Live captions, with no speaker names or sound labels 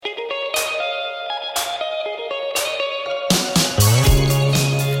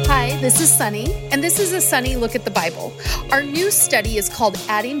This is Sunny, and this is a Sunny Look at the Bible. Our new study is called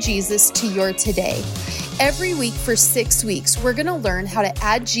Adding Jesus to Your Today. Every week for 6 weeks, we're going to learn how to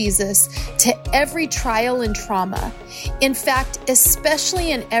add Jesus to every trial and trauma. In fact,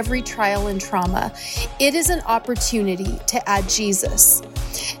 especially in every trial and trauma, it is an opportunity to add Jesus.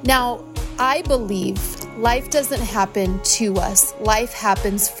 Now, I believe life doesn't happen to us, life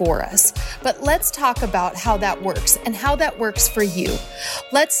happens for us. But let's talk about how that works and how that works for you.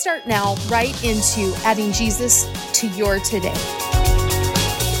 Let's start now right into adding Jesus to your today.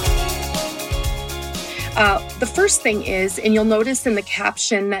 The first thing is, and you'll notice in the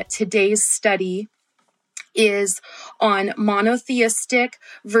caption that today's study is on monotheistic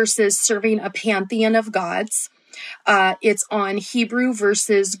versus serving a pantheon of gods. It's on Hebrew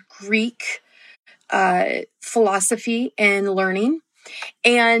versus Greek philosophy and learning.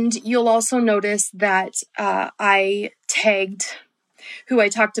 And you'll also notice that I tagged who I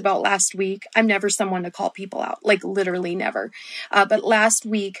talked about last week. I'm never someone to call people out, like literally never. But last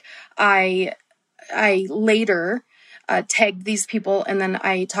week, I later tagged these people, and then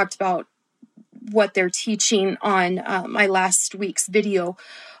I talked about what they're teaching on my last week's video,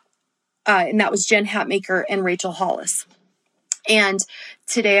 and that was Jen Hatmaker and Rachel Hollis. And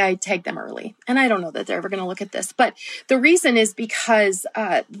today I tagged them early, and I don't know that they're ever going to look at this, but the reason is because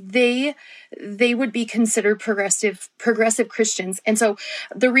they would be considered progressive Christians. And so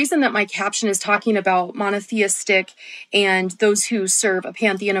the reason that my caption is talking about monotheistic and those who serve a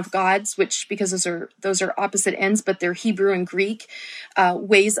pantheon of gods, which because those are opposite ends, but they're Hebrew and Greek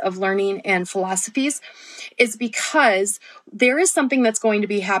ways of learning and philosophies, is because there is something that's going to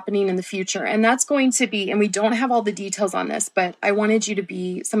be happening in the future, and that's going to be, and we don't have all the details on this, but I wanted you to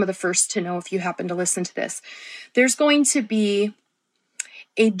be some of the first to know if you happen to listen to this. There's going to be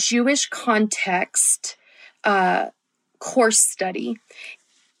a Jewish context course study.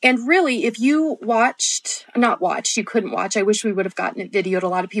 And really, if you you couldn't watch. I wish we would have gotten it videoed. A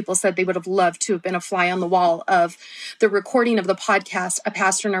lot of people said they would have loved to have been a fly on the wall of the recording of the podcast, A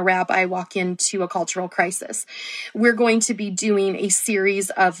Pastor and a Rabbi Walk into a Cultural Crisis. We're going to be doing a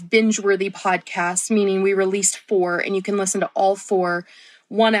series of binge-worthy podcasts, meaning we released 4, and you can listen to all 4,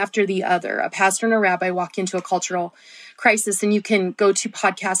 one after the other. A Pastor and a Rabbi Walk into a Cultural Crisis, and you can go to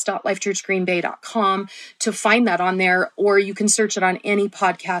podcast.lifechurchgreenbay.com to find that on there, or you can search it on any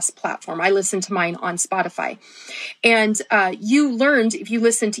podcast platform. I listen to mine on Spotify. And you learned, if you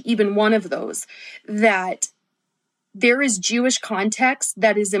listen to even one of those, that there is Jewish context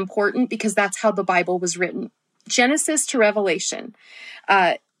that is important because that's how the Bible was written. Genesis to Revelation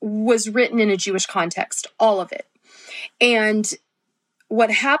was written in a Jewish context, all of it. And what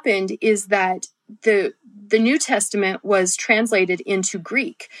happened is that the New Testament was translated into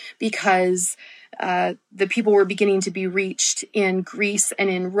Greek because the people were beginning to be reached in Greece and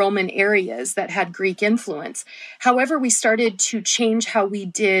in Roman areas that had Greek influence. However, we started to change how we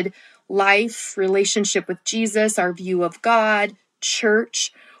did life, relationship with Jesus, our view of God,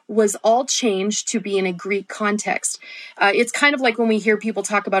 church, was all changed to be in a Greek context. It's kind of like when we hear people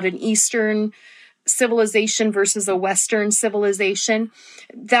talk about an Eastern civilization versus a Western civilization.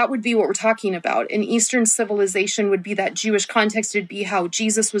 That would be what we're talking about. An Eastern civilization would be that Jewish context. It'd be how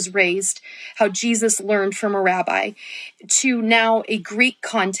Jesus was raised, how Jesus learned from a rabbi, to now a Greek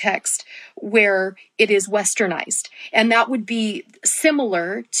context where it is Westernized. And that would be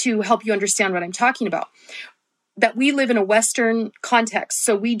similar, to help you understand what I'm talking about, that we live in a Western context.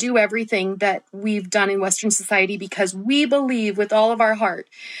 So we do everything that we've done in Western society because we believe with all of our heart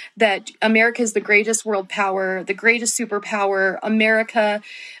that America is the greatest world power, the greatest superpower. America,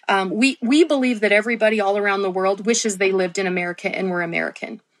 we believe that everybody all around the world wishes they lived in America and were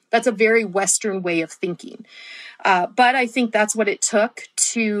American. That's a very Western way of thinking. But I think that's what it took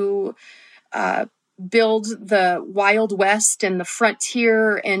to build the Wild West and the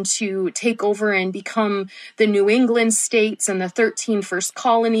frontier, and to take over and become the New England states and the 13 first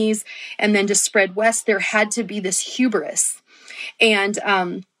colonies, and then to spread west. There had to be this hubris. And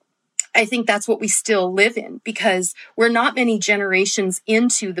I think that's what we still live in, because we're not many generations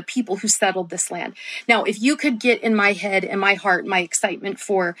into the people who settled this land. Now, if you could get in my head and my heart, my excitement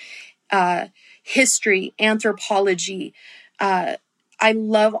for history, anthropology, I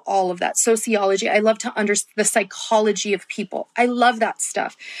love all of that. Sociology. I love to understand the psychology of people. I love that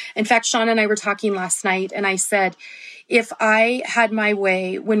stuff. In fact, Sean and I were talking last night, and I said, if I had my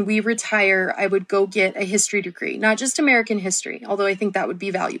way, when we retire, I would go get a history degree, not just American history, although I think that would be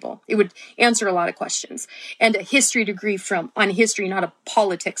valuable. It would answer a lot of questions, and a history degree on history, not a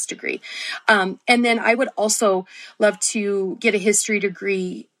politics degree. And then I would also love to get a history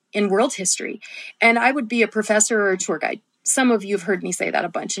degree in world history, and I would be a professor or a tour guide. Some of you have heard me say that a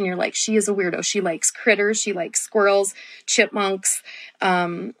bunch, and you're like, she is a weirdo. She likes critters. She likes squirrels, chipmunks.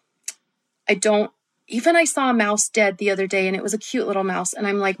 I saw a mouse dead the other day, and it was a cute little mouse. And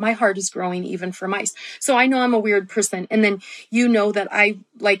I'm like, my heart is growing even for mice. So I know I'm a weird person. And then that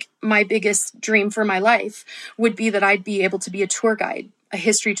my biggest dream for my life would be that I'd be able to be a tour guide, a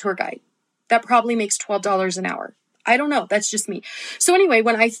history tour guide. That probably makes $12 an hour. I don't know. That's just me. So anyway,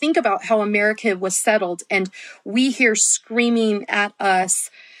 when I think about how America was settled and we hear screaming at us,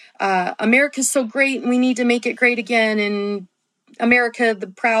 America's so great and we need to make it great again. And America, the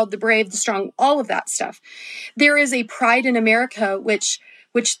proud, the brave, the strong, all of that stuff. There is a pride in America, which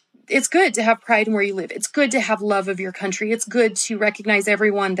it's good to have pride in where you live. It's good to have love of your country. It's good to recognize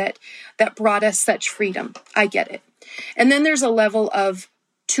everyone that brought us such freedom. I get it. And then there's a level of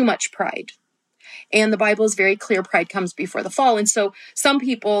too much pride. And the Bible is very clear, pride comes before the fall. And so some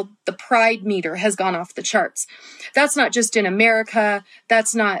people, the pride meter has gone off the charts. That's not just in America.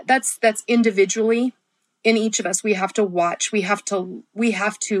 That's individually in each of us. We have to watch. We have to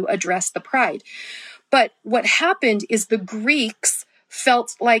address the pride. But what happened is the Greeks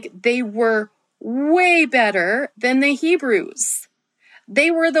felt like they were way better than the Hebrews.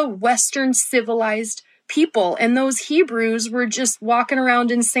 They were the Western civilized people, and those Hebrews were just walking around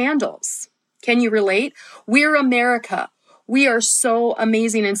in sandals. Can you relate? We're America. We are so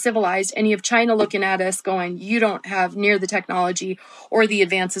amazing and civilized, and you have China looking at us going, you don't have near the technology or the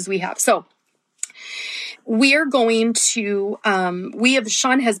advances we have. So we're going to,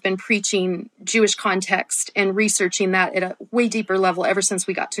 Sean has been preaching Jewish context and researching that at a way deeper level ever since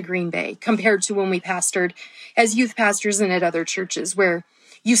we got to Green Bay, compared to when we pastored as youth pastors and at other churches where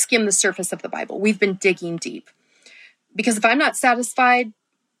you skim the surface of the Bible. We've been digging deep. Because if I'm not satisfied,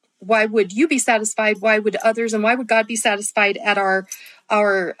 why would you be satisfied? Why would others, and why would God be satisfied at our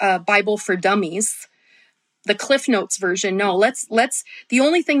Bible for Dummies, the Cliff Notes version? No, the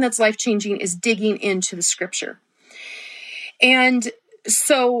only thing that's life-changing is digging into the scripture. And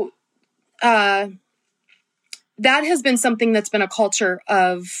so that has been something that's been a culture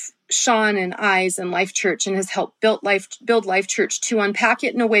of Sean and I's and Life Church, and has helped build Life Church to unpack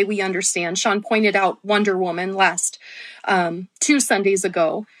it in a way we understand. Sean pointed out Wonder Woman last 2 Sundays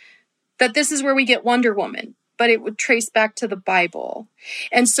ago, that this is where we get Wonder Woman, but it would trace back to the Bible.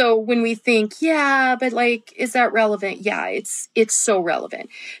 And so when we think, yeah, but is that relevant? Yeah, it's so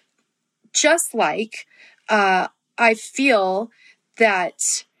relevant. Just like I feel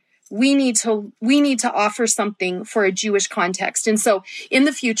that we need to offer something for a Jewish context. And so in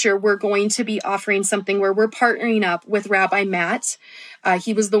the future, we're going to be offering something where we're partnering up with Rabbi Matt.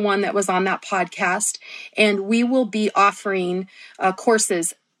 He was the one that was on that podcast, and we will be offering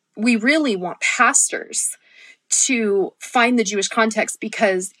courses. We really want pastors to find the Jewish context,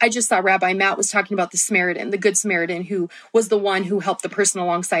 because I just saw Rabbi Matt was talking about the Samaritan, the Good Samaritan, who was the one who helped the person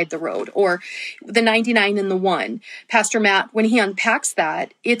alongside the road, or the 99 and the 1. Pastor Matt, when he unpacks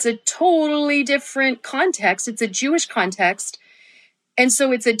that, it's a totally different context. It's a Jewish context. And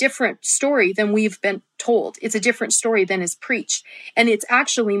so it's a different story than we've been told. It's a different story than is preached. And it's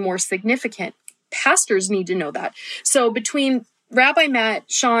actually more significant. Pastors need to know that. So between Rabbi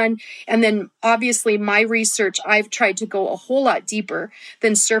Matt, Sean, and then obviously my research, I've tried to go a whole lot deeper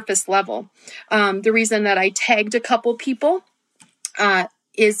than surface level. The reason that I tagged a couple people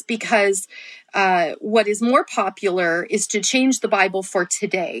is because what is more popular is to change the Bible for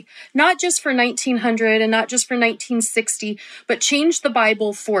today, not just for 1900 and not just for 1960, but change the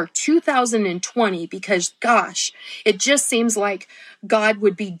Bible for 2020, because gosh, it just seems like God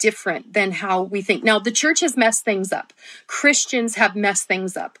would be different than how we think. Now, the church has messed things up. Christians have messed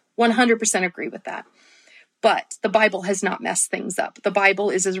things up. 100% agree with that. But the Bible has not messed things up. The Bible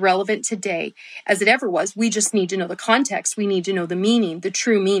is as relevant today as it ever was. We just need to know the context. We need to know the meaning, the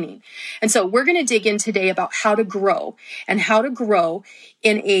true meaning. And so we're going to dig in today about how to grow, and how to grow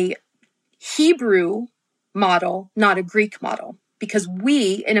in a Hebrew model, not a Greek model. Because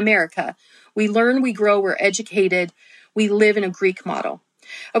we in America, we learn, we grow, we're educated, we live in a Greek model.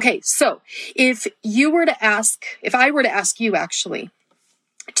 Okay, so if I were to ask you actually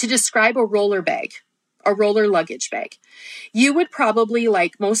to describe a roller luggage bag, you would probably,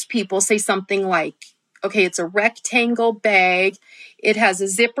 like most people, say something like, okay, it's a rectangle bag. It has a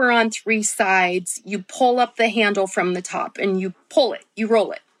zipper on 3 sides. You pull up the handle from the top and you pull it, you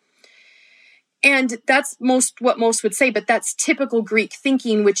roll it. And that's what most would say, but that's typical Greek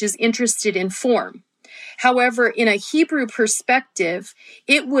thinking, which is interested in form. However, in a Hebrew perspective,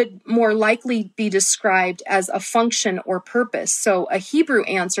 it would more likely be described as a function or purpose. So a Hebrew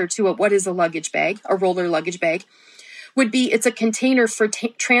answer to what is a luggage bag, a roller luggage bag, would be it's a container for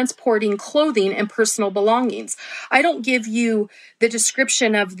transporting clothing and personal belongings. I don't give you the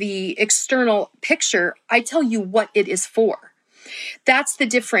description of the external picture. I tell you what it is for. That's the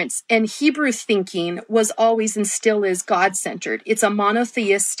difference. And Hebrew thinking was always and still is God-centered. It's a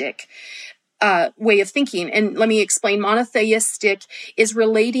monotheistic way of thinking. And let me explain. Monotheistic is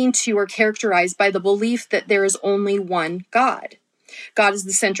relating to or characterized by the belief that there is only one God. God is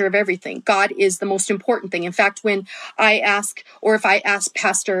the center of everything. God is the most important thing. In fact, when I ask, or if I ask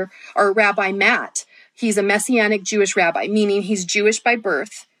Pastor or Rabbi Matt, he's a Messianic Jewish rabbi, meaning he's Jewish by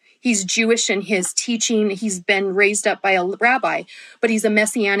birth. He's Jewish in his teaching. He's been raised up by a rabbi, but he's a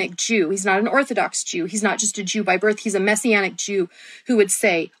Messianic Jew. He's not an Orthodox Jew. He's not just a Jew by birth. He's a Messianic Jew who would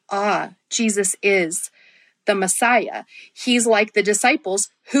say, Jesus is the Messiah. He's like the disciples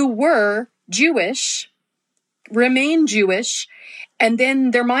who were Jewish, remain Jewish, and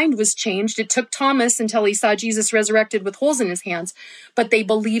then their mind was changed. It took Thomas until he saw Jesus resurrected with holes in his hands, but they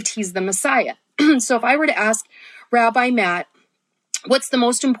believed he's the Messiah. So if I were to ask Rabbi Matt, what's the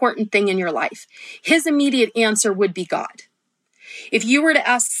most important thing in your life? His immediate answer would be God. If you were to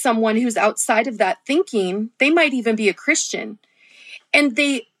ask someone who's outside of that thinking, they might even be a Christian, and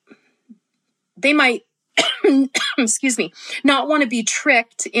they might, excuse me, not want to be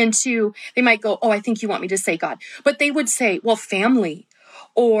tricked into, they might go, I think you want me to say God. But they would say, well, family,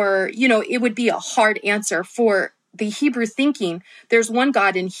 or, it would be a hard answer. For the Hebrew thinking, there's one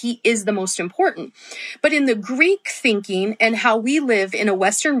God and he is the most important. But in the Greek thinking and how we live in a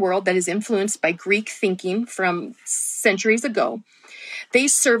Western world that is influenced by Greek thinking from centuries ago, they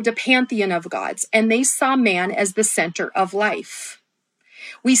served a pantheon of gods and they saw man as the center of life.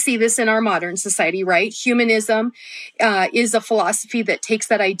 We see this in our modern society, right? Humanism is a philosophy that takes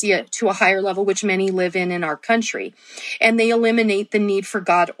that idea to a higher level, which many live in our country. And they eliminate the need for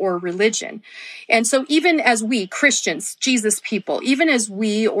God or religion. And so even as we, Christians, Jesus people, even as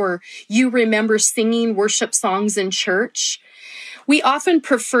we or you remember singing worship songs in church, we often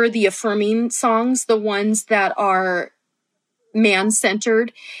prefer the affirming songs, the ones that are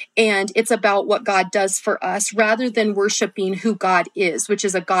man-centered, and it's about what God does for us rather than worshiping who God is, which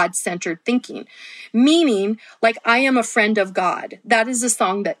is a God-centered thinking. Meaning, like, I am a friend of God. That is a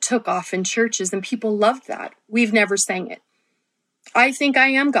song that took off in churches and people loved that. We've never sang it. I think I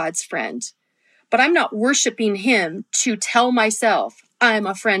am God's friend, but I'm not worshiping him to tell myself I'm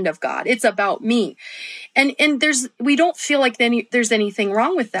a friend of God. It's about me. And we don't feel like there's anything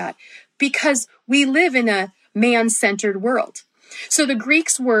wrong with that because we live in a man-centered world. So the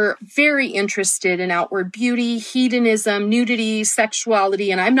Greeks were very interested in outward beauty, hedonism, nudity, sexuality,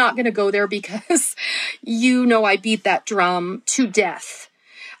 and I'm not going to go there because I beat that drum to death.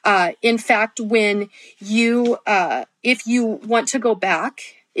 In fact, when if you want to go back,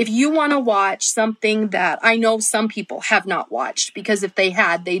 if you want to watch something that I know some people have not watched, because if they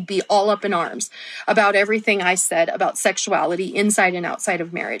had, they'd be all up in arms about everything I said about sexuality inside and outside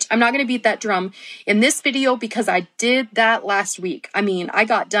of marriage. I'm not going to beat that drum in this video because I did that last week. I mean, I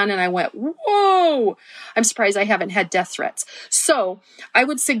got done and I went, whoa, I'm surprised I haven't had death threats. So I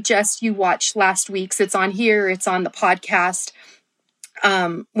would suggest you watch last week's. It's on here. It's on the podcast.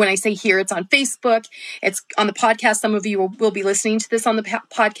 When I say here, it's on Facebook, it's on the podcast. Some of you will be listening to this on the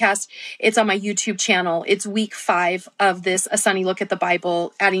podcast. It's on my YouTube channel. It's week 5 of this, A Sunny Look at the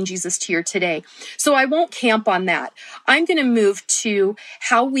Bible, Adding Jesus to Your Today. So I won't camp on that. I'm going to move to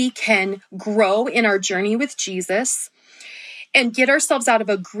how we can grow in our journey with Jesus and get ourselves out of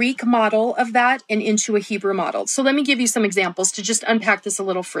a Greek model of that and into a Hebrew model. So let me give you some examples to just unpack this a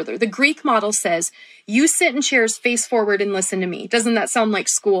little further. The Greek model says, you sit in chairs face forward and listen to me. Doesn't that sound like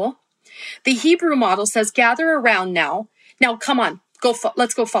school? The Hebrew model says, gather around now. Now, come on,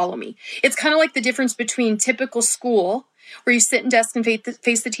 let's go follow me. It's kind of like the difference between typical school, where you sit in desk and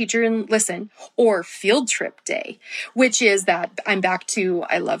face the teacher and listen, or field trip day, which is that I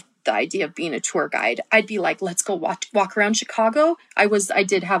love the idea of being a tour guide. I'd be like, let's go walk around Chicago. I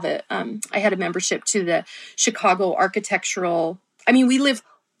had a membership to the Chicago Architectural. We live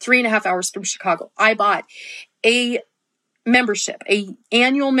 3.5 hours from Chicago. I bought a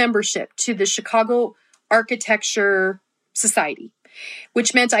annual membership to the Chicago Architecture Society,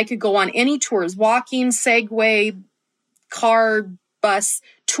 which meant I could go on any tours, walking, Segway, car, bus,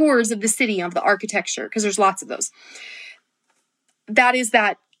 tours of the city, of the architecture, because there's lots of those. That is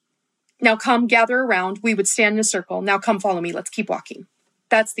that. Now come, gather around. We would stand in a circle. Now come, follow me. Let's keep walking.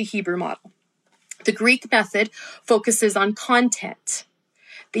 That's the Hebrew model. The Greek method focuses on content.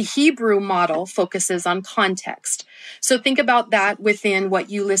 The Hebrew model focuses on context. So think about that within what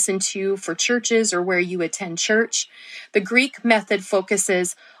you listen to for churches or where you attend church. The Greek method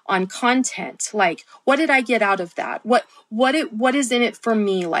focuses on content, like, what did I get out of that? What is in it for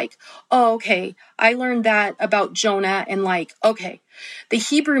me? Like, oh, okay, I learned that about Jonah, and like, okay. The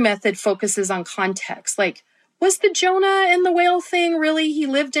Hebrew method focuses on context, like, was the Jonah and the whale thing really he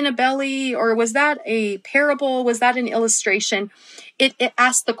lived in a belly, or was that a parable? Was that an illustration? It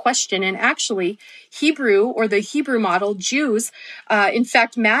asked the question. And actually, Hebrew, or the Hebrew model, Jews, in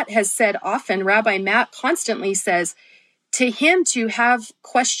fact, Matt has said often, Rabbi Matt constantly says, to him, to have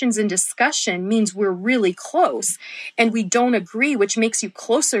questions and discussion means we're really close and we don't agree, which makes you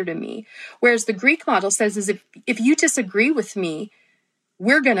closer to me. Whereas the Greek model says is if you disagree with me,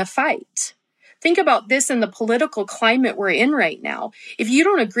 we're going to fight. Think about this in the political climate we're in right now. If you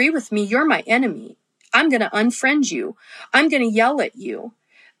don't agree with me, you're my enemy. I'm going to unfriend you. I'm going to yell at you.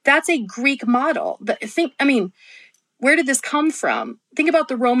 That's a Greek model. Where did this come from? Think about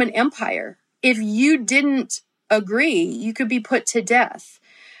the Roman Empire. If you didn't agree, you could be put to death.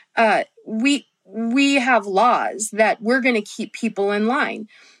 We have laws that we're going to keep people in line.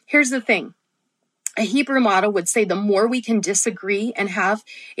 Here's the thing. A Hebrew model would say the more we can disagree and have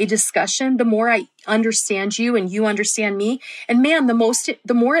a discussion, the more I understand you and you understand me. And man, the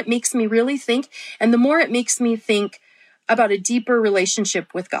more it makes me really think, and the more it makes me think about a deeper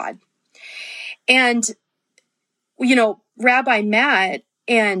relationship with God. And, Rabbi Matt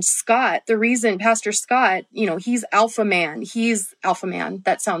and Scott, the reason Pastor Scott, he's alpha man. He's alpha man.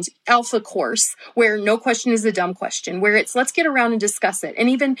 That sounds alpha course, where no question is a dumb question, where it's let's get around and discuss it. And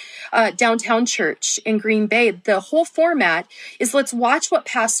even Downtown Church in Green Bay, the whole format is let's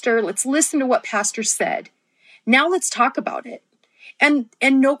listen to what Pastor said. Now let's talk about it. And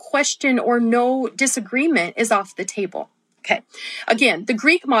no question or no disagreement is off the table. Okay. Again, the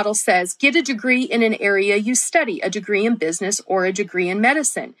Greek model says, get a degree in an area you study, a degree in business or a degree in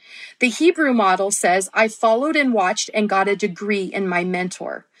medicine. The Hebrew model says, I followed and watched and got a degree in my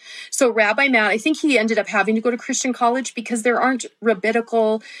mentor. So Rabbi Matt, I think he ended up having to go to Christian college because there aren't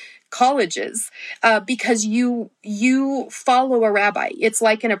rabbinical colleges, because you follow a rabbi. It's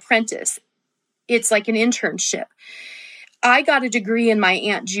like an apprentice. It's like an internship. I got a degree in my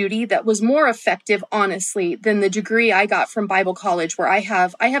Aunt Judy that was more effective, honestly, than the degree I got from Bible college, where I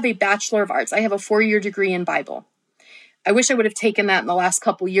have a Bachelor of Arts. I have a 4-year degree in Bible. I wish I would have taken that in the last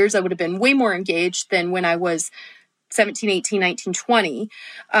couple of years. I would have been way more engaged than when I was 17, 18, 19, 20.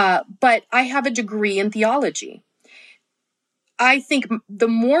 But I have a degree in theology. I think the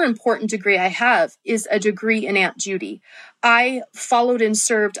more important degree I have is a degree in Aunt Judy. I followed and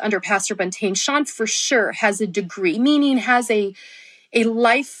served under Pastor Buntain. Sean for sure has a degree, meaning has a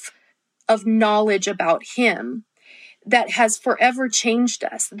life of knowledge about him that has forever changed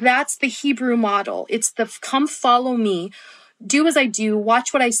us. That's the Hebrew model. It's the come follow me, do as I do,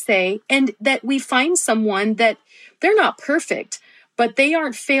 watch what I say, and that we find someone that they're not perfect, but they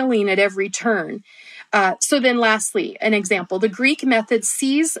aren't failing at every turn. So then lastly, an example, the Greek method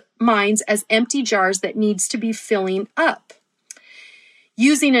sees minds as empty jars that needs to be filling up,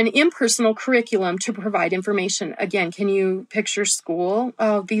 using an impersonal curriculum to provide information. Again, can you picture school?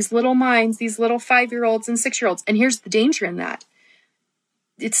 Oh, these little minds, these little 5-year-olds and 6-year-olds. And here's the danger in that.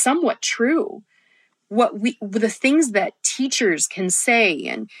 It's somewhat true. The things that teachers can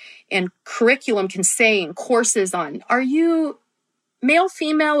say and curriculum can say and courses on, are you male,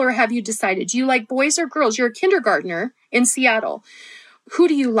 female, or have you decided? Do you like boys or girls? You're a kindergartner in Seattle. Who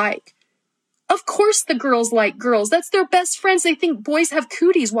do you like? Of course the girls like girls. That's their best friends. They think boys have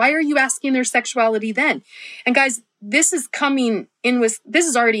cooties. Why are you asking their sexuality then? And guys, this is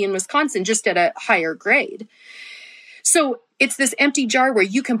already in Wisconsin, just at a higher grade. So it's this empty jar where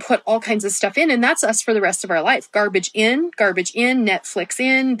you can put all kinds of stuff in, and that's us for the rest of our life. Garbage in, Netflix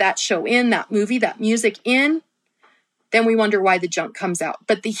in, that show in, that movie, that music in. Then we wonder why the junk comes out.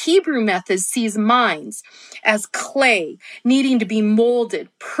 But the Hebrew method sees minds as clay needing to be molded,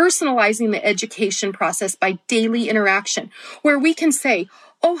 personalizing the education process by daily interaction, where we can say,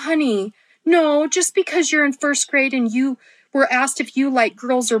 oh, honey, no, just because you're in first grade and you were asked if you like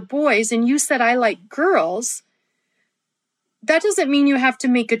girls or boys and you said, I like girls, that doesn't mean you have to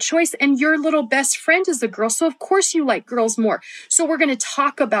make a choice. And your little best friend is a girl. So of course you like girls more. So we're going to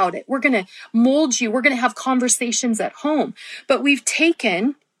talk about it. We're going to mold you. We're going to have conversations at home. But we've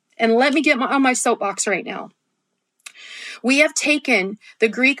taken, and let me get on my soapbox right now. We have taken the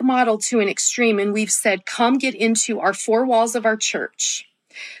Greek model to an extreme, and we've said, come get into our 4 walls of our church.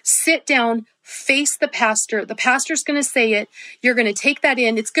 Sit down, face the pastor. The pastor's going to say it. You're going to take that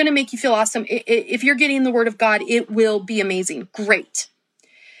in. It's going to make you feel awesome. If you're getting the word of God, it will be amazing. Great.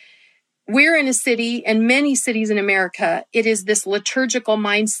 we're in a city, and many cities in America, it is this liturgical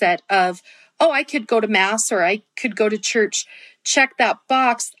mindset of, oh, I could go to mass or I could go to church, check that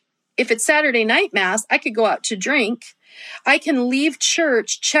box. If it's Saturday night mass, I could go out to drink. I can leave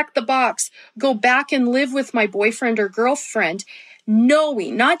church, check the box, go back and live with my boyfriend or girlfriend,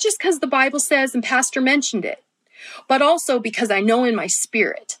 knowing, not just because the Bible says and pastor mentioned it, but also because I know in my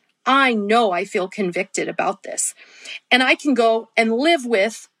spirit, I know I feel convicted about this. And I can go and live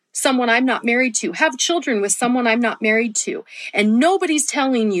with someone I'm not married to, have children with someone I'm not married to. And nobody's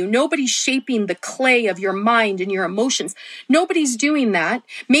telling you, nobody's shaping the clay of your mind and your emotions. Nobody's doing that.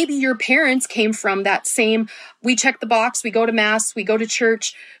 Maybe your parents came from that same, we check the box, we go to mass, we go to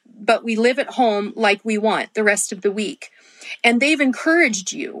church, but we live at home like we want the rest of the week. And they've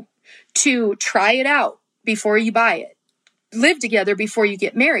encouraged you to try it out before you buy it. Live together before you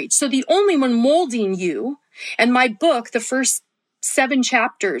get married. So the only one molding you, and my book, the first 7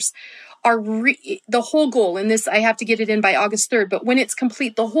 chapters are the whole goal in this. I have to get it in by August 3rd, but when it's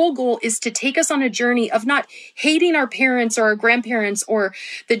complete, the whole goal is to take us on a journey of not hating our parents or our grandparents or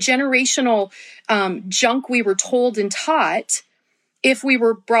the generational junk we were told and taught if we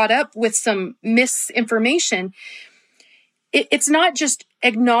were brought up with some misinformation. It's not just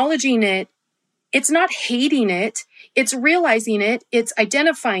acknowledging it. It's not hating it. It's realizing it. It's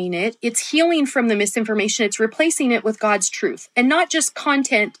identifying it. It's healing from the misinformation. It's replacing it with God's truth, and not just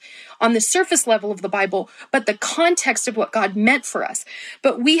content on the surface level of the Bible, but the context of what God meant for us.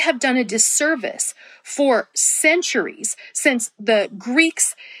 But we have done a disservice for centuries since the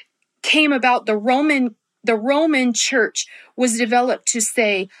Greeks came about. The Roman church was developed to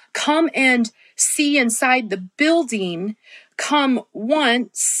say, come and see inside the building, come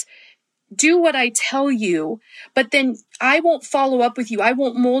once, do what I tell you, but then I won't follow up with you. I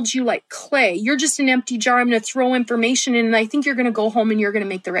won't mold you like clay. You're just an empty jar. I'm going to throw information in, and I think you're going to go home and you're going to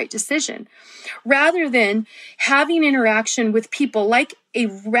make the right decision. Rather than having interaction with people like a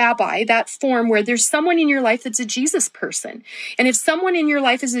rabbi, that form where there's someone in your life that's a Jesus person. And if someone in your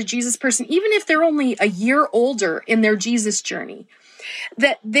life is a Jesus person, even if they're only a year older in their Jesus journey,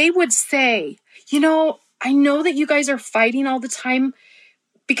 that they would say, I know that you guys are fighting all the time,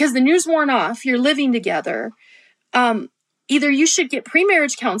 because the news worn off, you're living together. Either you should get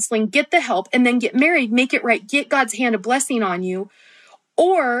pre-marriage counseling, get the help, and then get married, make it right, get God's hand of blessing on you.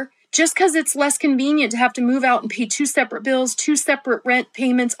 Or just because it's less convenient to have to move out and pay 2 separate bills, 2 separate rent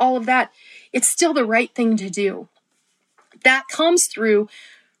payments, all of that, it's still the right thing to do. That comes through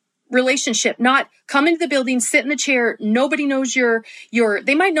relationship, not come into the building, sit in the chair. Nobody knows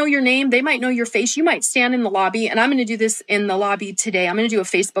they might know your name. They might know your face. You might stand in the lobby, and I'm going to do this in the lobby today. I'm going to do a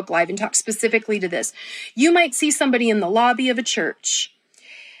Facebook Live and talk specifically to this. You might see somebody in the lobby of a church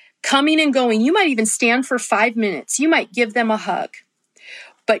coming and going. You might even stand for 5 minutes. You might give them a hug,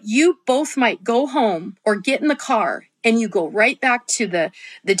 but you both might go home or get in the car and you go right back to the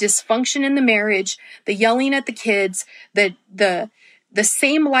dysfunction in the marriage, the yelling at the kids, the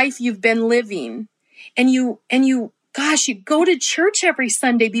same life you've been living, and you go to church every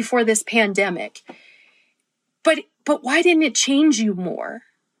Sunday before this pandemic. But why didn't it change you more?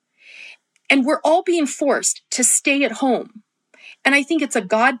 And we're all being forced to stay at home. And I think it's a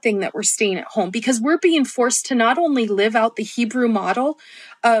God thing that we're staying at home, because we're being forced to not only live out the Hebrew model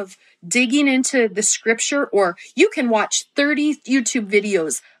of digging into the scripture, or you can watch 30 YouTube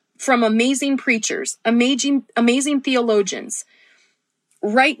videos from amazing preachers, amazing theologians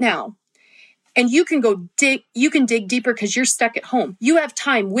right now. And you can dig deeper because you're stuck at home. You have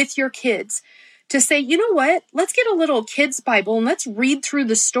time with your kids to say, you know what, let's get a little kids Bible and let's read through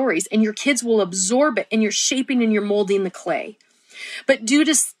the stories, and your kids will absorb it, and you're shaping and you're molding the clay. But due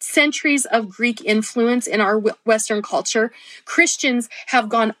to centuries of Greek influence in our Western culture, Christians have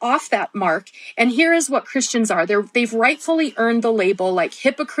gone off that mark. And here is what Christians are. They've rightfully earned the label like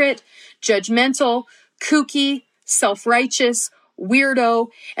hypocrite, judgmental, kooky, self-righteous, weirdo,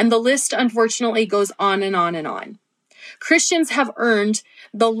 and the list unfortunately goes on and on and on. Christians have earned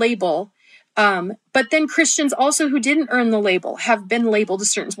the label, but then Christians also who didn't earn the label have been labeled a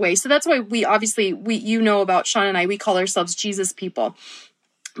certain way. So that's why we about Sean and I, we call ourselves Jesus people.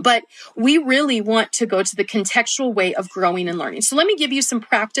 But we really want to go to the contextual way of growing and learning. So let me give you some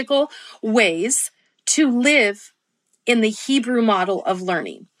practical ways to live in the Hebrew model of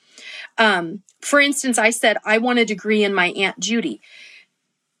learning. For instance, I said I want a degree in my Aunt Judy.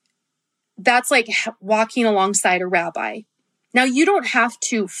 That's like walking alongside a rabbi. Now, you don't have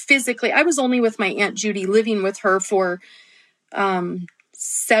to physically. I was only with my Aunt Judy, living with her for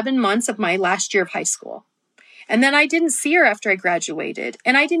 7 months of my last year of high school. And then I didn't see her after I graduated.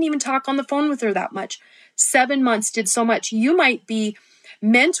 And I didn't even talk on the phone with her that much. 7 months did so much. You might be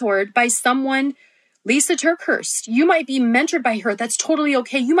mentored by someone, Lisa Turkhurst. You might be mentored by her. That's totally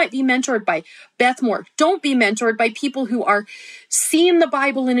okay. You might be mentored by Beth Moore. Don't be mentored by people who are seeing the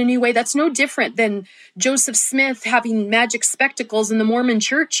Bible in a new way. That's no different than Joseph Smith having magic spectacles and the Mormon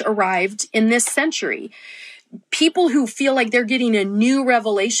church arrived in this century. People who feel like they're getting a new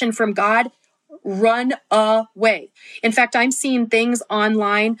revelation from God, run away. In fact, I'm seeing things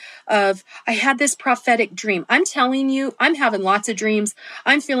online of, I had this prophetic dream. I'm telling you, I'm having lots of dreams.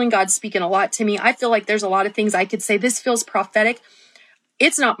 I'm feeling God speaking a lot to me. I feel like there's a lot of things I could say. This feels prophetic.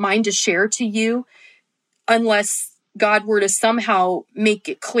 It's not mine to share to you unless God were to somehow make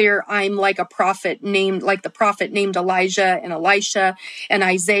it clear I'm like a prophet named, like the prophet named Elijah and Elisha and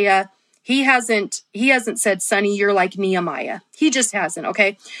Isaiah. He hasn't said, Sonny, you're like Nehemiah. He just hasn't,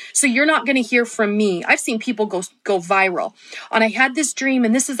 okay? So you're not going to hear from me. I've seen people go viral. And I had this dream,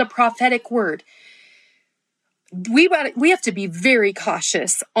 and this is a prophetic word. We have to be very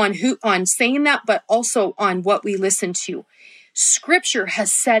cautious on saying that, but also on what we listen to. Scripture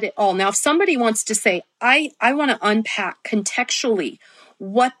has said it all. Now, if somebody wants to say, I want to unpack contextually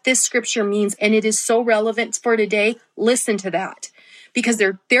what this scripture means, and it is so relevant for today, listen to that. Because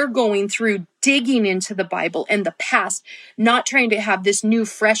they're going through digging into the Bible and the past, not trying to have this new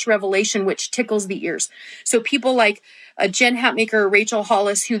fresh revelation which tickles the ears. So people like Jen Hatmaker or Rachel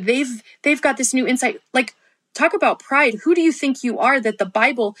Hollis, who they've got this new insight. Like, talk about pride. Who do you think you are that the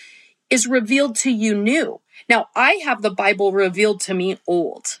Bible is revealed to you new? Now, I have the Bible revealed to me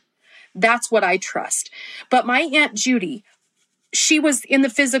old. That's what I trust. But my Aunt Judy, she was in the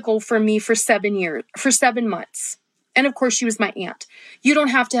physical for me for 7 months. And of course, she was my aunt. You don't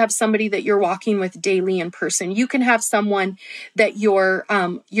have to have somebody that you're walking with daily in person. You can have someone that you're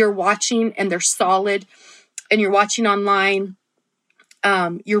watching and they're solid, and you're watching online.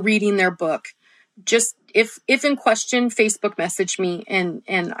 You're reading their book. Just if in question, Facebook message me and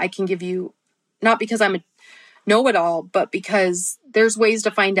I can give you, not because I'm a know-it-all, but because there's ways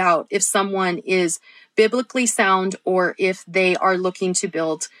to find out if someone is biblically sound or if they are looking to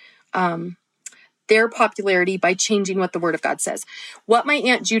build their popularity by changing what the Word of God says. What my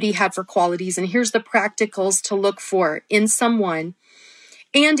Aunt Judy had for qualities, and here's the practicals to look for in someone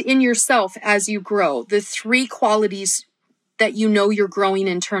and in yourself as you grow, the 3 qualities that you know you're growing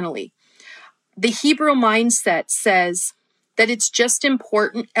internally. The Hebrew mindset says that it's just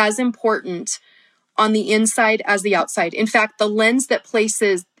as important on the inside as the outside. In fact,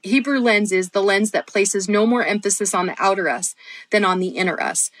 Hebrew lens is the lens that places no more emphasis on the outer us than on the inner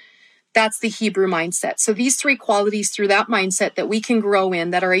us. That's the Hebrew mindset. So these 3 qualities through that mindset that we can grow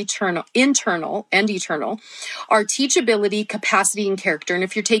in that are internal and eternal are teachability, capacity, and character. And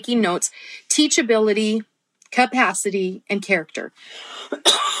if you're taking notes, teachability, capacity, and character.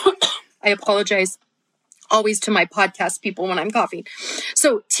 I apologize always to my podcast people when I'm coughing.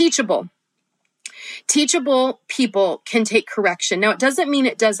 So teachable. Teachable people can take correction. Now, it doesn't mean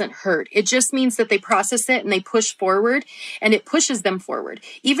it doesn't hurt. It just means that they process it and they push forward, and it pushes them forward.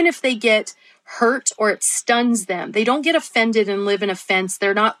 Even if they get hurt or it stuns them, they don't get offended and live in offense.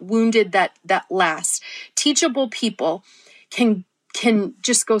 They're not wounded that lasts. Teachable people can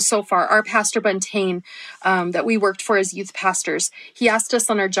just go so far. Our pastor Buntain, that we worked for as youth pastors, he asked us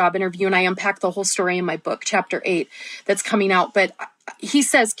on our job interview, and I unpack the whole story in my book, chapter 8, that's coming out. But he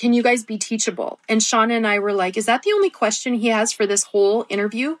says, can you guys be teachable? And Shauna and I were like, is that the only question he has for this whole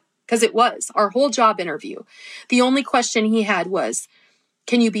interview? Because it was our whole job interview. The only question he had was,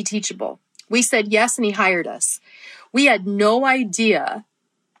 can you be teachable? We said yes, and he hired us. We had no idea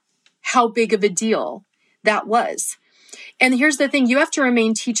how big of a deal that was. And here's the thing, you have to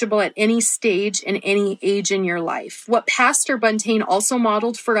remain teachable at any stage and any age in your life. What Pastor Buntain also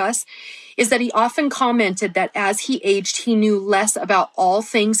modeled for us is that he often commented that as he aged, he knew less about all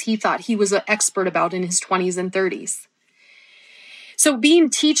things he thought he was an expert about in his 20s and 30s. So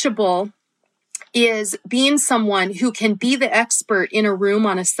being teachable is being someone who can be the expert in a room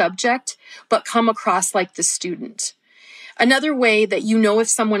on a subject, but come across like the student. Another way that you know if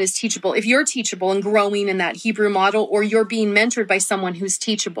someone is teachable, if you're teachable and growing in that Hebrew model, or you're being mentored by someone who's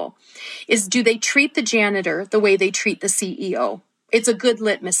teachable, is do they treat the janitor the way they treat the CEO? It's a good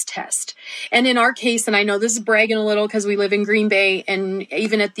litmus test. And in our case, and I know this is bragging a little because we live in Green Bay, and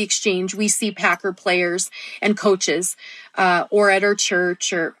even at the Exchange, we see Packer players and coaches, or at our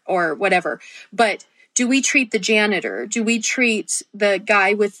church or whatever. But do we treat the janitor? Do we treat the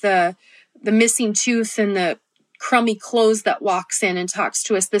guy with the missing tooth and the crummy clothes that walks in and talks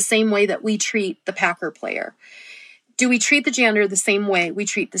to us the same way that we treat the Packer player? Do we treat the janitor the same way we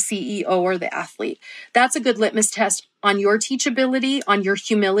treat the CEO or the athlete? That's a good litmus test on your teachability, on your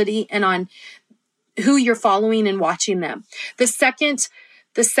humility, and on who you're following and watching them. The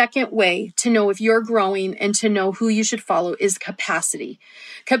second way to know if you're growing and to know who you should follow is capacity.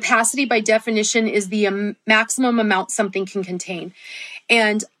 Capacity, by definition, is the maximum amount something can contain.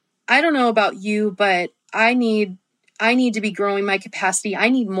 And I don't know about you, but I need to be growing my capacity. I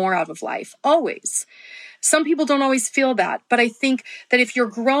need more out of life, always. Some people don't always feel that, but I think that if you're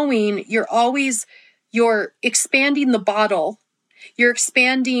growing, you're expanding the bottle, you're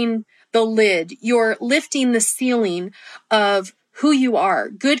expanding the lid, you're lifting the ceiling of who you are.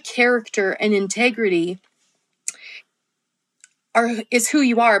 Good character and integrity is who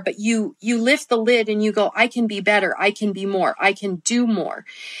you are, but you lift the lid and you go, I can be better, I can be more, I can do more.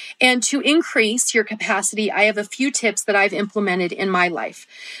 And to increase your capacity, I have a few tips that I've implemented in my life.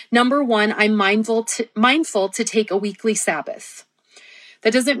 Number one, I'm mindful to take a weekly Sabbath.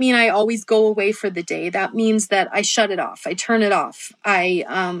 That doesn't mean I always go away for the day. That means that I shut it off. I turn it off.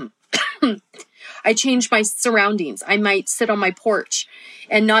 I change my surroundings. I might sit on my porch,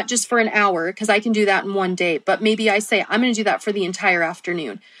 and not just for an hour, because I can do that in one day, but maybe I say, I'm going to do that for the entire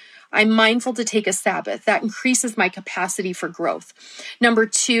afternoon. I'm mindful to take a Sabbath. That increases my capacity for growth. Number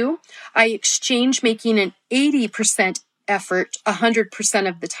two, I exchange making an 80% effort 100%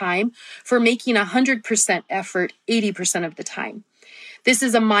 of the time for making 100% effort 80% of the time. This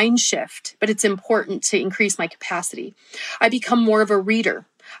is a mind shift, but it's important to increase my capacity. I become more of a reader.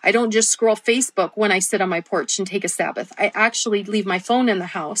 I don't just scroll Facebook when I sit on my porch and take a Sabbath. I actually leave my phone in the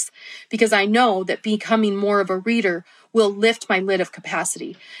house because I know that becoming more of a reader will lift my lid of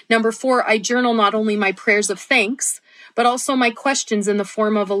capacity. Number four, I journal not only my prayers of thanks, but also my questions in the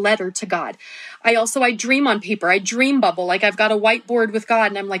form of a letter to God. I dream on paper. I dream bubble. Like I've got a whiteboard with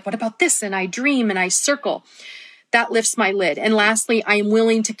God and I'm like, what about this? And I dream and I circle. That lifts my lid. And lastly, I am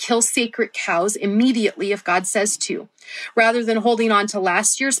willing to kill sacred cows immediately if God says to, rather than holding on to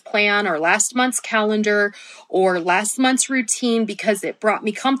last year's plan or last month's calendar or last month's routine because it brought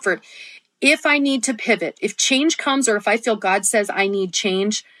me comfort. If I need to pivot, if change comes, or if I feel God says I need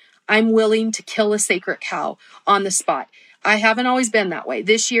change, I'm willing to kill a sacred cow on the spot. I haven't always been that way.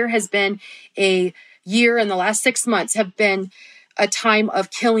 This year has been a year, and the last 6 months have been a time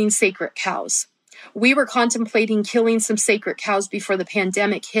of killing sacred cows. We were contemplating killing some sacred cows before the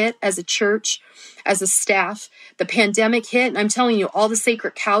pandemic hit as a church, as a staff. The pandemic hit, and I'm telling you, all the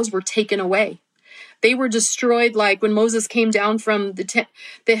sacred cows were taken away. They were destroyed, like when Moses came down from the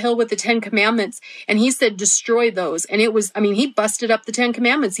hill with the 10 commandments, and he said, destroy those. And he busted up the 10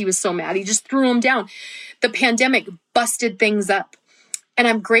 commandments. He was so mad. He just threw them down. The pandemic busted things up, and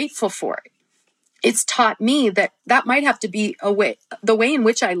I'm grateful for it. It's taught me that might have to be the way in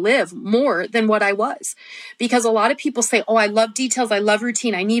which I live more than what I was. Because a lot of people say, oh, I love details. I love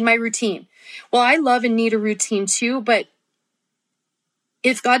routine. I need my routine. Well, I love and need a routine too. But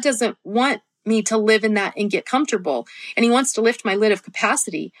if God doesn't want me to live in that and get comfortable, and he wants to lift my lid of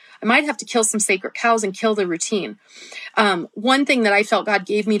capacity, I might have to kill some sacred cows and kill the routine. One thing that I felt God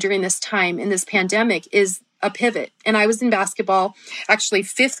gave me during this time in this pandemic is a pivot. And I was in basketball. Actually,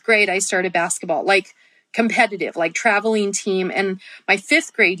 5th grade, I started basketball, like competitive, like traveling team. And my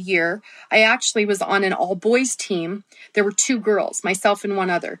 5th grade year, I actually was on an all boys team. There were 2 girls, myself and one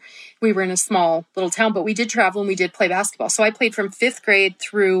other. We were in a small little town, but we did travel and we did play basketball. So I played from 5th grade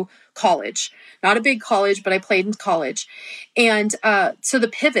through college, not a big college, but I played in college. And so the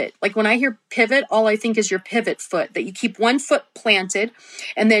pivot, like when I hear pivot, all I think is your pivot foot, that you keep one foot planted.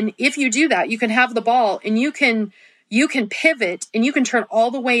 And then if you do that, you can have the ball and you can pivot and you can turn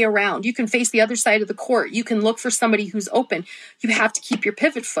all the way around. You can face the other side of the court. You can look for somebody who's open. You have to keep your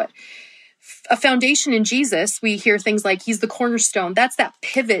pivot foot. A foundation in Jesus, we hear things like he's the cornerstone. That's that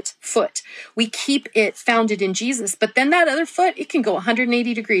pivot foot. We keep it founded in Jesus. But then that other foot, it can go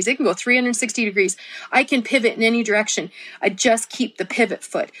 180 degrees. It can go 360 degrees. I can pivot in any direction. I just keep the pivot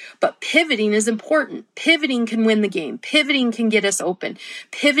foot. But pivoting is important. Pivoting can win the game. Pivoting can get us open.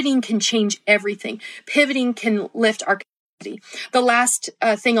 Pivoting can change everything. Pivoting can lift our capacity. The last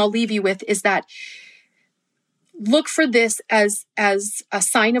thing I'll leave you with is that look for this as a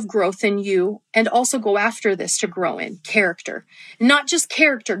sign of growth in you, and also go after this to grow in character. Not just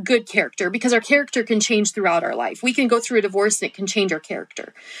character, good character, because our character can change throughout our life. We can go through a divorce and it can change our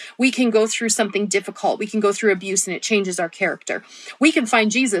character. We can go through something difficult. We can go through abuse and it changes our character. We can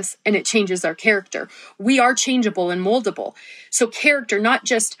find Jesus and it changes our character. We are changeable and moldable. So character, not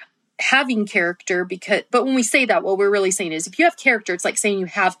just having character, but when we say that, what we're really saying is if you have character, it's like saying you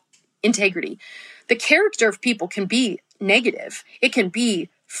have integrity. The character of people can be negative. It can be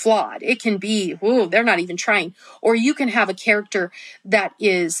flawed. It can be, oh, they're not even trying. Or you can have a character that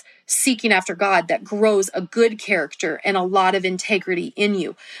is seeking after God, that grows a good character and a lot of integrity in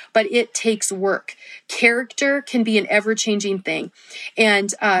you. But it takes work. Character can be an ever-changing thing.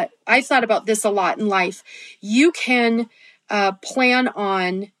 And I've thought about this a lot in life. You can plan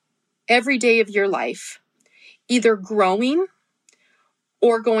on every day of your life either growing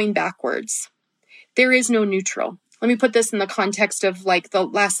or going backwards. There is no neutral. Let me put this in the context of like the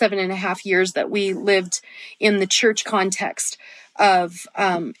last 7.5 years that we lived in the church context of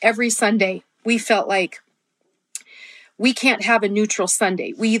every Sunday. We felt like we can't have a neutral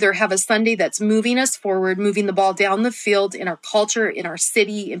Sunday. We either have a Sunday that's moving us forward, moving the ball down the field in our culture, in our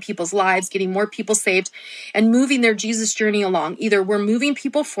city, in people's lives, getting more people saved, and moving their Jesus journey along. Either we're moving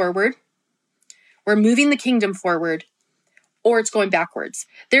people forward, we're moving the kingdom forward, or it's going backwards.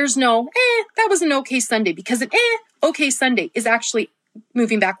 There's no, that was an okay Sunday, because an okay Sunday is actually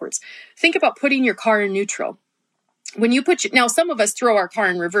moving backwards. Think about putting your car in neutral. When you now some of us throw our car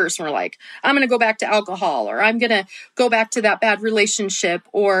in reverse and we're like, I'm going to go back to alcohol, or I'm going to go back to that bad relationship,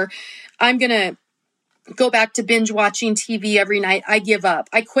 or I'm going to go back to binge watching TV every night. I give up.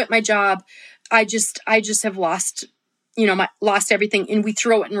 I quit my job. I just have lost everything, and we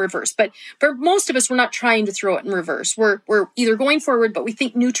throw it in reverse. But for most of us, we're not trying to throw it in reverse. We're either going forward, but we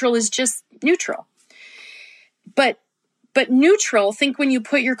think neutral is just neutral. But neutral, think when you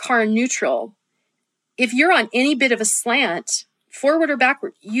put your car in neutral, if you're on any bit of a slant, forward or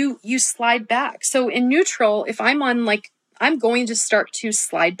backward, you slide back. So in neutral, if I'm on I'm going to start to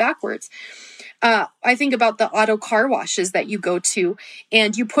slide backwards. I think about the auto car washes that you go to,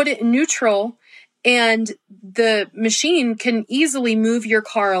 and you put it in neutral, and the machine can easily move your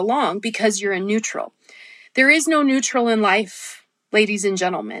car along because you're in neutral. There is no neutral in life, ladies and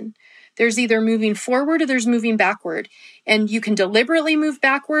gentlemen. There's either moving forward or there's moving backward. And you can deliberately move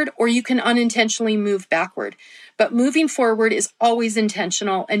backward, or you can unintentionally move backward. But moving forward is always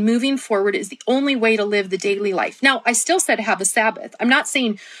intentional, and moving forward is the only way to live the daily life. Now, I still said have a Sabbath. I'm not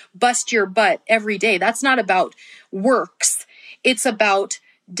saying bust your butt every day. That's not about works. It's about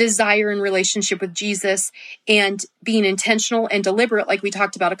desire and relationship with Jesus, and being intentional and deliberate, like we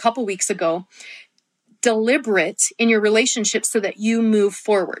talked about a couple weeks ago. Deliberate in your relationship so that you move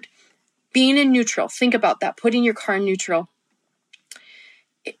forward. Being in neutral, think about that. Putting your car in neutral,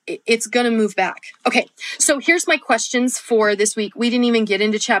 it's going to move back. Okay, so here's my questions for this week. We didn't even get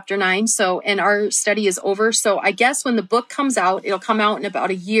into chapter 9, and our study is over. So I guess when the book comes out, it'll come out in about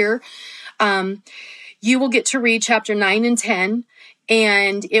a year. You will get to read chapter 9 and 10.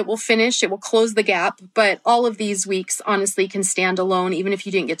 And it will close the gap. But all of these weeks, honestly, can stand alone. Even if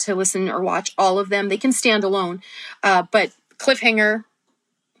you didn't get to listen or watch all of them, they can stand alone. But cliffhanger,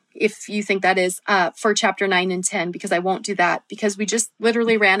 if you think that is, for chapter 9 and 10, because I won't do that, because we just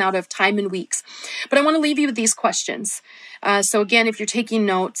literally ran out of time and weeks. But I want to leave you with these questions. So again, if you're taking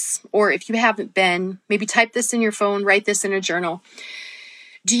notes, or if you haven't been, maybe type this in your phone, write this in a journal.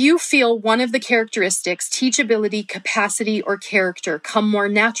 Do you feel one of the characteristics, teachability, capacity, or character, come more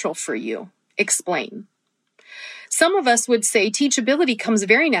natural for you? Explain. Some of us would say teachability comes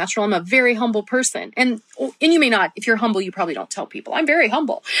very natural. I'm a very humble person. And you may not. If you're humble, you probably don't tell people, I'm very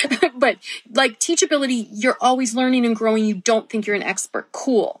humble. But like teachability, you're always learning and growing. You don't think you're an expert.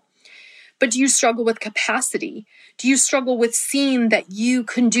 Cool. But do you struggle with capacity? Do you struggle with seeing that you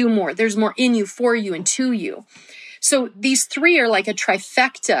can do more? There's more in you, for you, and to you. So these three are like a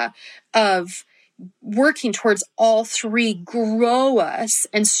trifecta of working towards all three, grow us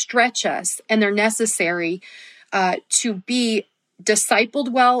and stretch us, and they're necessary to be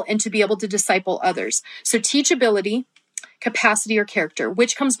discipled well and to be able to disciple others. So teachability, capacity, or character,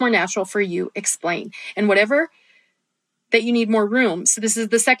 which comes more natural for you? Explain. And whatever that you need more room. So this is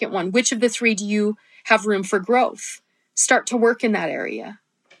the second one. Which of the three do you have room for growth? Start to work in that area.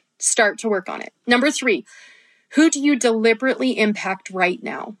 Start to work on it. Number 3, who do you deliberately impact right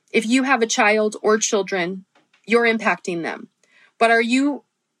now? If you have a child or children, you're impacting them. But are you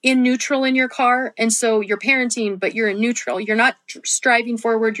in neutral in your car? And so you're parenting, but you're in neutral. You're not striving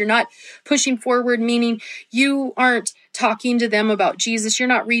forward. You're not pushing forward, meaning you aren't talking to them about Jesus. You're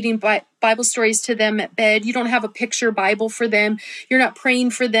not reading Bible stories to them at bed. You don't have a picture Bible for them. You're not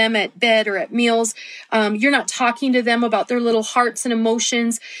praying for them at bed or at meals. You're not talking to them about their little hearts and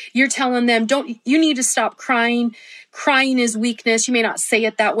emotions. You're telling them, you need to stop crying. Crying is weakness. You may not say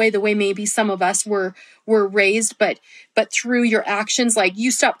it that way, the way maybe some of us were raised, but through your actions, like,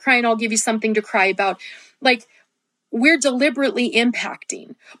 you stop crying, I'll give you something to cry about. Like, we're deliberately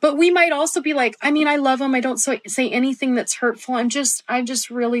impacting. But we might also be like, I love them. I don't say anything that's hurtful. I've just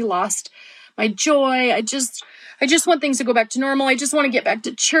really lost my joy. I just want things to go back to normal. I just want to get back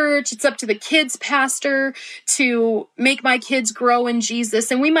to church. It's up to the kids' pastor to make my kids grow in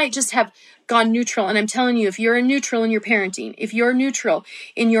Jesus. And we might just have gone neutral. And I'm telling you, if you're a neutral in your parenting, if you're neutral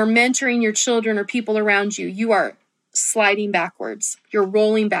in your mentoring your children or people around you, you are sliding backwards. You're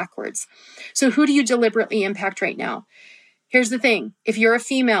rolling backwards. So who do you deliberately impact right now? Here's the thing. If you're a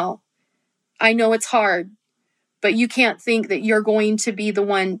female, I know it's hard, but you can't think that you're going to be the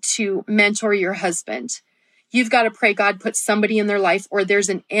one to mentor your husband. You've got to pray God puts somebody in their life, or there's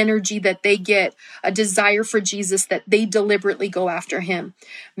an energy that they get, a desire for Jesus, that they deliberately go after him.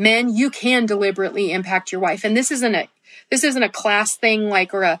 Men, you can deliberately impact your wife. And this isn't a class thing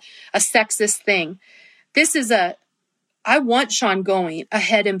or a sexist thing. This is I want Sean going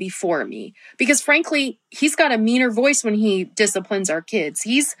ahead and before me, because frankly, he's got a meaner voice when he disciplines our kids.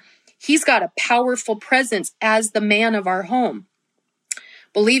 He's got a powerful presence as the man of our home.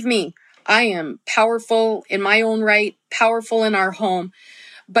 Believe me, I am powerful in my own right, powerful in our home.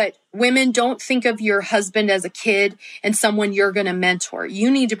 But women, don't think of your husband as a kid and someone you're going to mentor.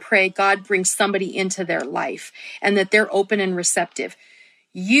 You need to pray God brings somebody into their life and that they're open and receptive.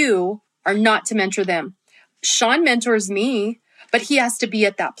 You are not to mentor them. Sean mentors me, but he has to be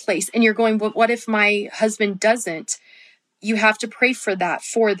at that place. And you're going, well, what if my husband doesn't? You have to pray for that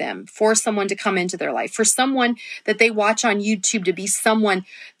for them, for someone to come into their life, for someone that they watch on YouTube to be someone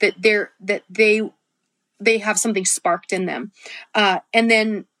that they have something sparked in them. And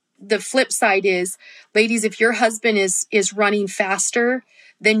then the flip side is, ladies, if your husband is running faster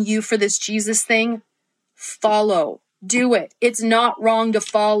than you for this Jesus thing, follow. Do it. It's not wrong to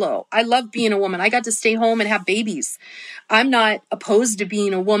follow. I love being a woman. I got to stay home and have babies. I'm not opposed to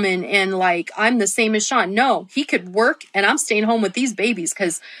being a woman and I'm the same as Sean. No, he could work and I'm staying home with these babies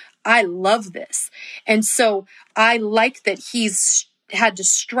because I love this. And so I like that he's had to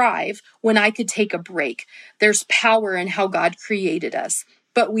strive when I could take a break. There's power in how God created us,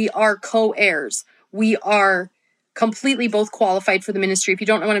 but we are co-heirs. We are completely both qualified for the ministry. If you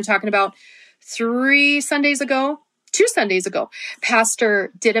don't know what I'm talking about, 2 Sundays ago, Pastor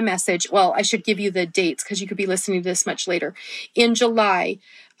did a message. Well, I should give you the dates because you could be listening to this much later. In July,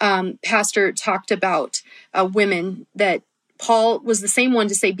 Pastor talked about women, that Paul was the same one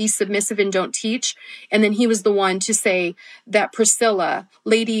to say, be submissive and don't teach. And then he was the one to say that Priscilla,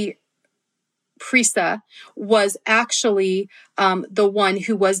 Lady Prisa, was actually the one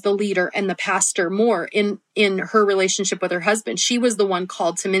who was the leader and the pastor more in her relationship with her husband. She was the one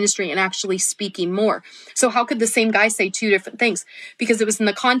called to ministry and actually speaking more. So how could the same guy say two different things? Because it was in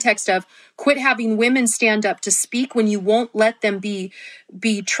the context of quit having women stand up to speak when you won't let them be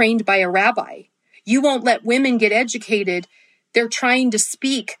trained by a rabbi. You won't let women get educated. They're trying to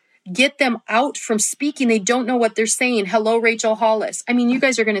speak. Get them out from speaking. They don't know what they're saying. Hello, Rachel Hollis. I mean, you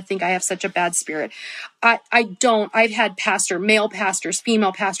guys are going to think I have such a bad spirit. I don't. I've had male pastors,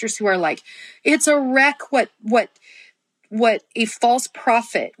 female pastors who are like, it's a wreck what a false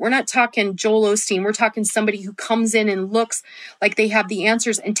prophet. We're not talking Joel Osteen. We're talking somebody who comes in and looks like they have the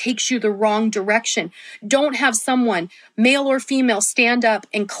answers and takes you the wrong direction. Don't have someone, male or female, stand up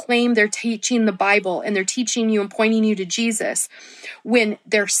and claim they're teaching the Bible and they're teaching you and pointing you to Jesus when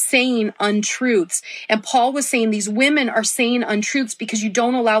they're saying untruths. And Paul was saying these women are saying untruths because you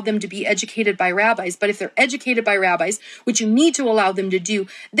don't allow them to be educated by rabbis. But if they're educated by rabbis, which you need to allow them to do,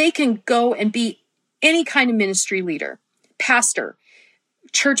 they can go and be any kind of ministry leader, pastor,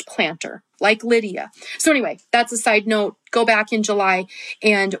 church planter, like Lydia. So anyway, that's a side note. Go back in July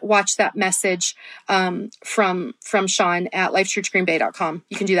and watch that message from Sean at lifechurchgreenbay.com.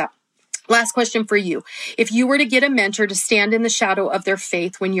 You can do that. Last question for you. If you were to get a mentor to stand in the shadow of their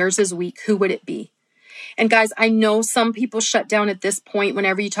faith when yours is weak, who would it be? And guys, I know some people shut down at this point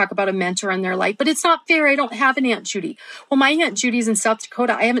whenever you talk about a mentor in their life, but it's not fair. I don't have an Aunt Judy. Well, my Aunt Judy's in South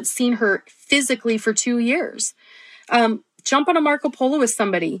Dakota. I haven't seen her physically for 2 years. Jump on a Marco Polo with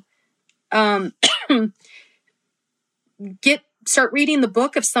somebody. Start reading the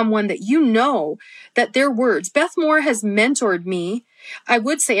book of someone that you know that their words. Beth Moore has mentored me. I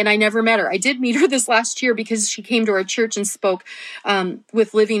would say, and I never met her. I did meet her this last year because she came to our church and spoke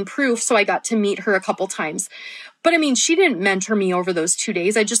with Living Proof. So I got to meet her a couple times. But I mean, she didn't mentor me over those 2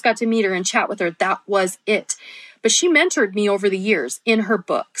 days. I just got to meet her and chat with her. That was it. But she mentored me over the years in her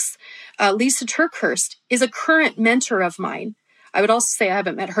books. Lisa Turkhurst is a current mentor of mine. I would also say I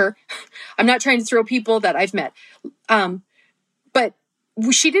haven't met her. I'm not trying to throw people that I've met. But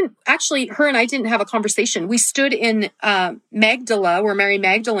she didn't, actually, her and I didn't have a conversation. We stood in Magdala, where Mary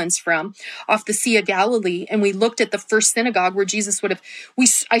Magdalene's from, off the Sea of Galilee, and we looked at the first synagogue where Jesus would have,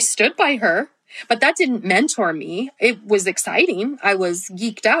 I stood by her, But that didn't mentor me. It was exciting. I was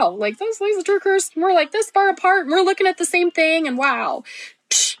geeked out. Like, those Lisa TerKeurst, we're like this far apart, and we're looking at the same thing, and wow.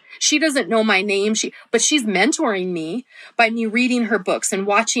 Psh, she doesn't know my name, but she's mentoring me by me reading her books and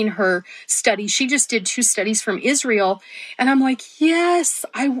watching her study. She just did 2 studies from Israel. And I'm like, yes,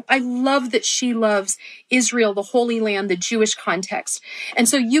 I love that she loves Israel, the Holy Land, the Jewish context. And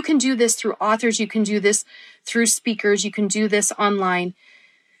so you can do this through authors. You can do this through speakers. You can do this online.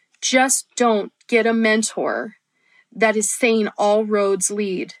 Just don't get a mentor that is saying all roads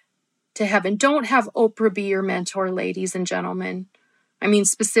lead to heaven. Don't have Oprah be your mentor, ladies and gentlemen. I mean,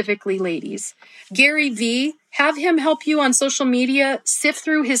 specifically ladies. Gary Vee, have him help you on social media, sift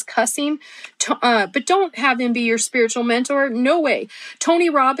through his cussing, but don't have him be your spiritual mentor. No way. Tony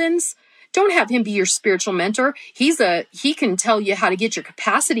Robbins, don't have him be your spiritual mentor. He can tell you how to get your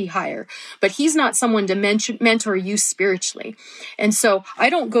capacity higher, but he's not someone to mentor you spiritually. And so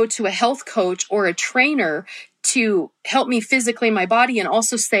I don't go to a health coach or a trainer to help me physically, my body, and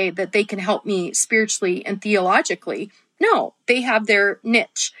also say that they can help me spiritually and theologically. No, they have their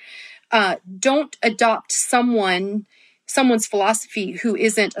niche. Don't adopt someone's philosophy who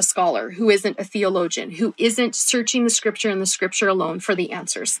isn't a scholar, who isn't a theologian, who isn't searching the scripture and the scripture alone for the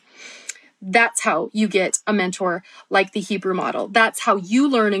answers. That's how you get a mentor like the Hebrew model. That's how you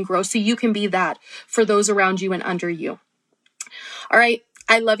learn and grow so you can be that for those around you and under you. All right.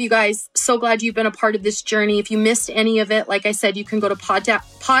 I love you guys. So glad you've been a part of this journey. If you missed any of it, like I said, you can go to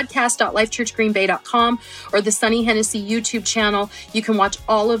podcast.lifechurchgreenbay.com or the Sunny Hennessy YouTube channel. You can watch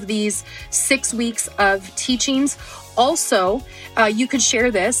all of these 6 weeks of teachings. Also, you could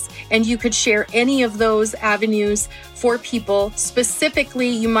share this and you could share any of those avenues for people. Specifically,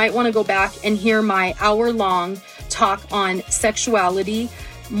 you might want to go back and hear my hour-long talk on sexuality,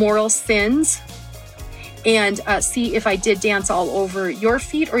 moral sins, and see if I did dance all over your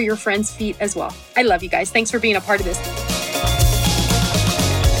feet or your friend's feet as well. I love you guys. Thanks for being a part of this.